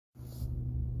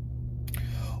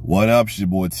What up, it's your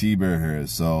boy T-Bear here.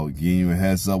 So, giving you a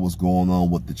heads up what's going on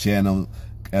with the channel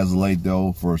as of late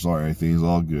though. First, all right, everything's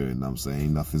all good. And I'm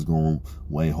saying nothing's going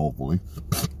away, hopefully.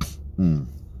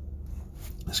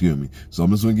 Excuse me. So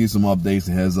I'm just gonna give you some updates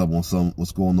and heads up on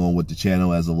what's going on with the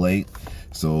channel as of late.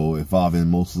 So involving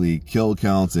mostly kill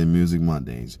counts and Music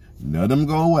Mondays. None of them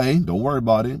go away. Don't worry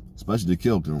about it. Especially the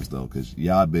kill counts though, because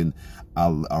y'all been.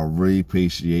 I really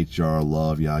appreciate y'all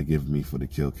love y'all giving me for the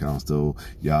kill counts though.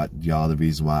 Y'all the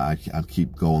reason why I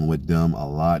keep going with them a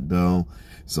lot though.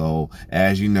 So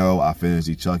as you know, I finished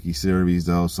the Chucky series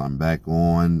though, so I'm back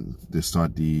on to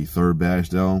start the third batch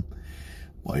though.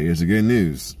 Well, here's the good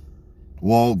news.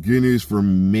 Well, good news for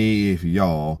me, if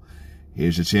y'all.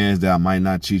 Here's a chance that I might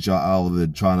not cheat y'all out of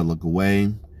it trying to look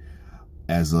away.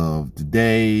 As of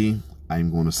today,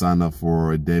 I'm going to sign up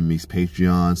for Dead Meat's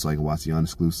Patreon so I can watch the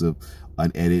unexclusive,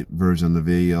 unedited version of the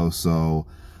video. So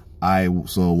I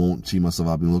won't cheat myself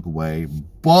out and look away.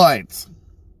 But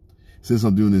since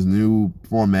I'm doing this new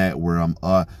format where I'm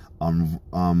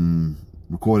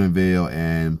recording video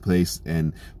and placing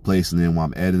in while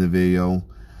I'm editing the video,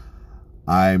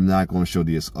 I'm not going to show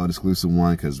the unexclusive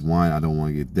one because one, I don't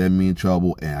want to get Dead Meat in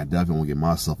trouble, and I definitely want to get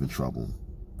myself in trouble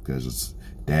because it's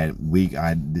that week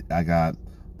I got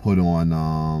put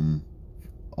on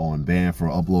ban for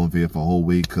uploading video for a whole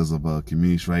week because of a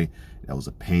community strike. That was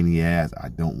a pain in the ass. I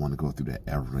don't want to go through that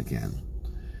ever again.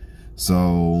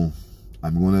 So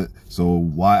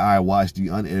while I watch the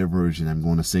unedited version, I'm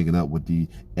going to sync it up with the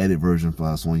edit version for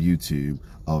us on YouTube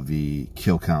of the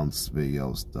kill counts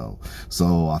videos though.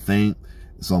 So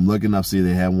I'm looking up, see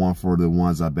they have one for the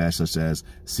ones I bashed, such as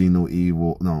See No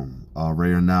Evil,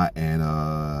 Ray or Not,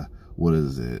 and what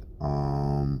is it?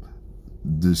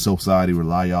 The Society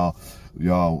Rely. Y'all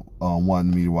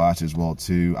wanted me to watch as well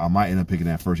too. I might end up picking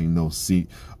that first, See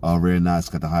Ray or Not's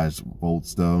got the highest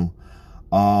votes though.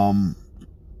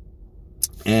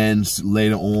 And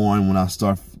later on, when I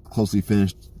start closely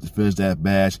finish that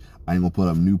batch, I'm gonna put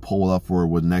a new poll up for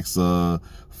with the next 5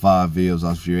 videos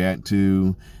I'll react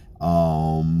to.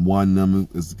 One of them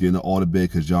is getting an audit bid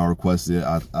because y'all requested it.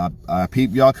 I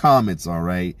peep y'all comments, all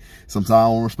right. Sometimes I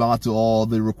don't respond to all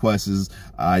the requests.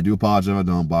 I do apologize if I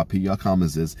don't, but I peep y'all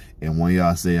comments this, and one of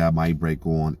y'all say I might break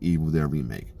on Evil Dead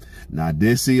Remake. Now I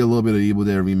did see a little bit of Evil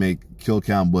Dead Remake kill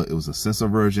count, but it was a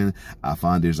censored version. I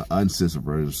find there's an uncensored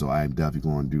version, so I'm definitely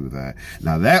going to do that.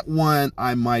 Now that one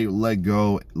I might let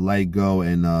go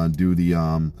and do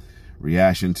the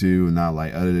reaction to, not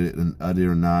like edit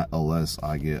or not, unless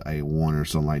I get a warning or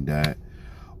something like that.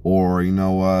 Or you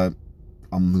know what,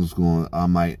 I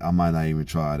might not even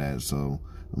try that, so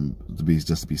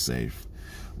just to be safe.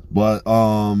 But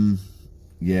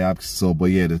yeah,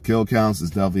 the kill counts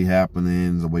is definitely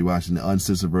happening. I'll be watching the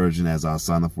uncensored version as I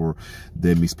sign up for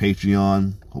Dead Meat's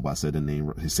Patreon. Hope I said the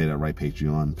name, say that right,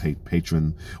 Patreon,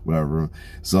 patron, whatever.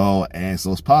 So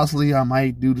it's possibly I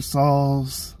might do the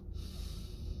Saws.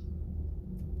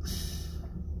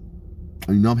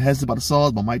 You know, I'm hesitant about the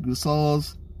Saws, but I might do the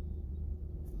Saws.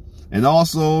 And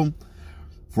also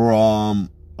for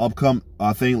upcoming,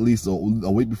 I think at least a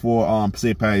week before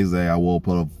St. Patty's Day, I will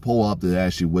put a poll up to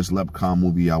ask you which Leprechaun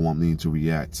movie I want me to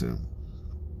react to.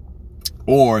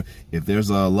 Or if there's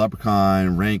a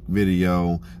Leprechaun rank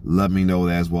video, let me know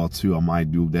that as well too. I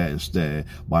might do that instead,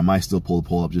 but I might still pull the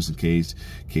poll up just in case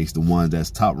the one that's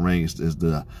top ranked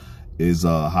is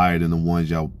higher than the ones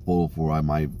y'all vote for. I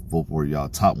might vote for y'all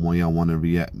top one y'all want to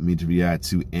react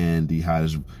to, and the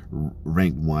highest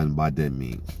ranked one by Dead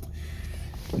Meat.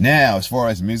 Now, as far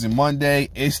as Music Monday,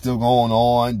 it's still going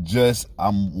on.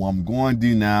 What I'm going to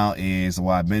do now is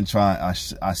what I've been trying. I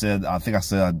think I said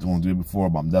I was going to do it before,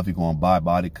 but I'm definitely going to buy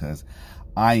about it because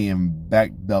I am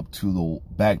backed up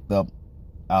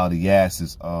out of the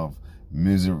asses of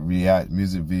music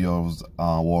videos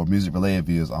or music related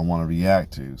videos I want to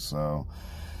react to. So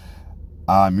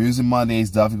Music Monday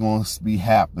is definitely going to be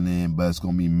happening, but it's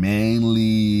going to be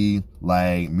mainly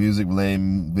like music related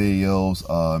videos,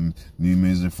 new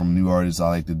music from new artists. I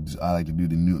like to do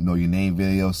the new Know Your Name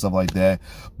videos, stuff like that.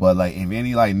 But like if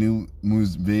any like new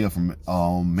music video from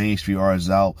mainstream artists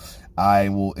out, I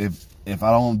will, if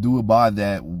I don't do it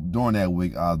during that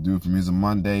week, I'll do it for Music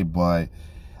Monday. But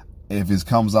if it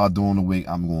comes out during the week,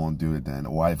 I'm going to do it then.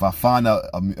 Or if I find out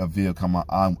a video come out,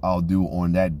 I'll do it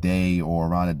on that day or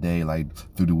around the day, like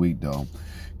through the week though,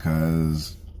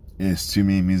 because it's too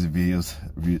many music videos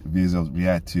to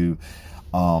react to.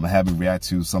 I haven't react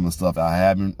to some of the stuff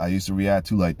I used to react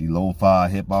to, like the lo-fi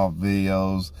hip hop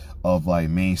videos of like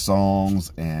main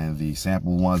songs and the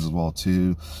sample ones as well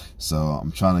too. So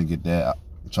I'm trying to get that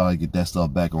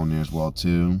stuff back on there as well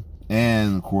too.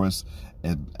 And of course,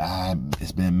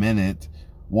 it's been a minute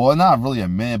well, not really a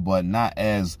minute, but not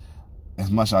as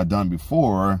much I've done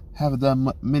before. Haven't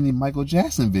done many Michael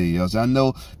Jackson videos. I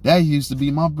know that used to be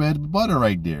my bread and butter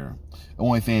right there. The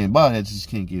only thing about it, I just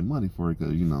can't get money for it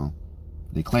because, you know,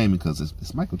 they claim it because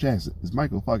it's Michael Jackson. It's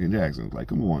Michael fucking Jackson. Like,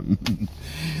 come on.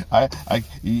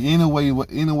 In a way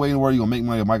in the world you're gonna make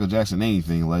money with Michael Jackson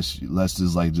anything, let's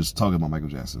just talk about Michael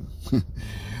Jackson.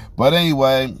 But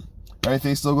anyway,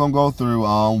 everything's still gonna go through.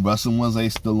 Wrestling Wednesday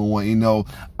still on. You know,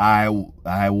 I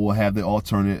will have the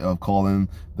alternate of calling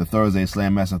the Thursday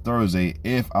Slam Master Thursday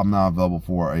if I'm not available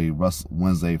for a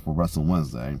Wednesday for Wrestling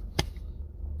Wednesday,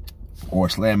 or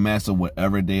Slam Master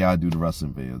whatever day I do the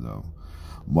wrestling video though.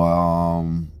 But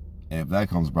if that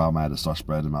comes about, I'm gonna have to start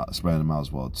spreading them out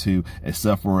as well too.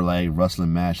 Except for like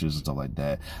wrestling matches and stuff like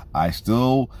that. I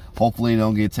still hopefully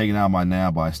don't get taken out by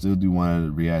now, but I still do want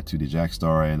to react to the Jack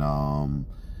Star and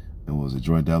it was a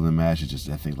Jordan Devlin match. It's just,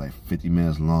 I think, like 50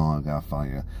 minutes long. I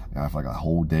got like a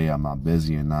whole day. I'm not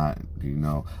busy or not. You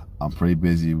know, I'm pretty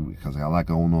busy because I got a lot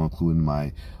going on, including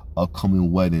my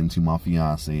upcoming wedding to my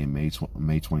fiance in May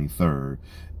 23rd.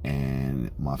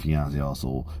 And my fiance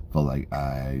also felt like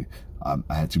I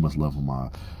had too much love for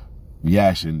my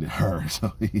reaction to her.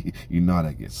 So you know how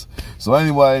that gets. So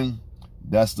anyway,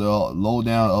 that's the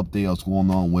lowdown update of what's going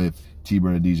on with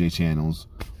T-Bird DJ channels.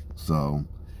 So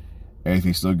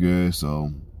everything's still good.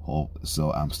 So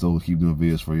I'm still keep doing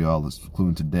videos for y'all,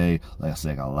 including today. Like I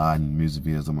said, I got a lot of music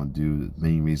videos I'm gonna do. The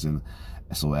main reason,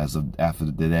 so as of after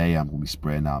the day, I'm gonna be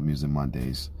spreading out Music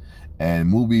Mondays. And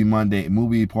movie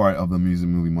part of the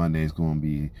Movie Monday is going to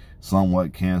be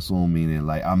somewhat canceled, meaning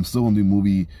like I'm still going to do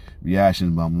movie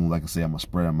reactions, but I'm, like I say, I'm going to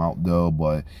spread them out though.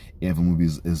 But if a movie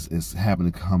is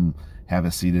happen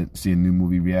to see a new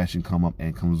movie reaction come up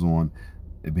and comes on,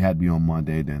 if it had to be on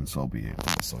Monday, then so be it.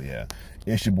 So yeah,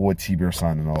 it's your boy T-Bear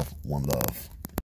signing off. One love.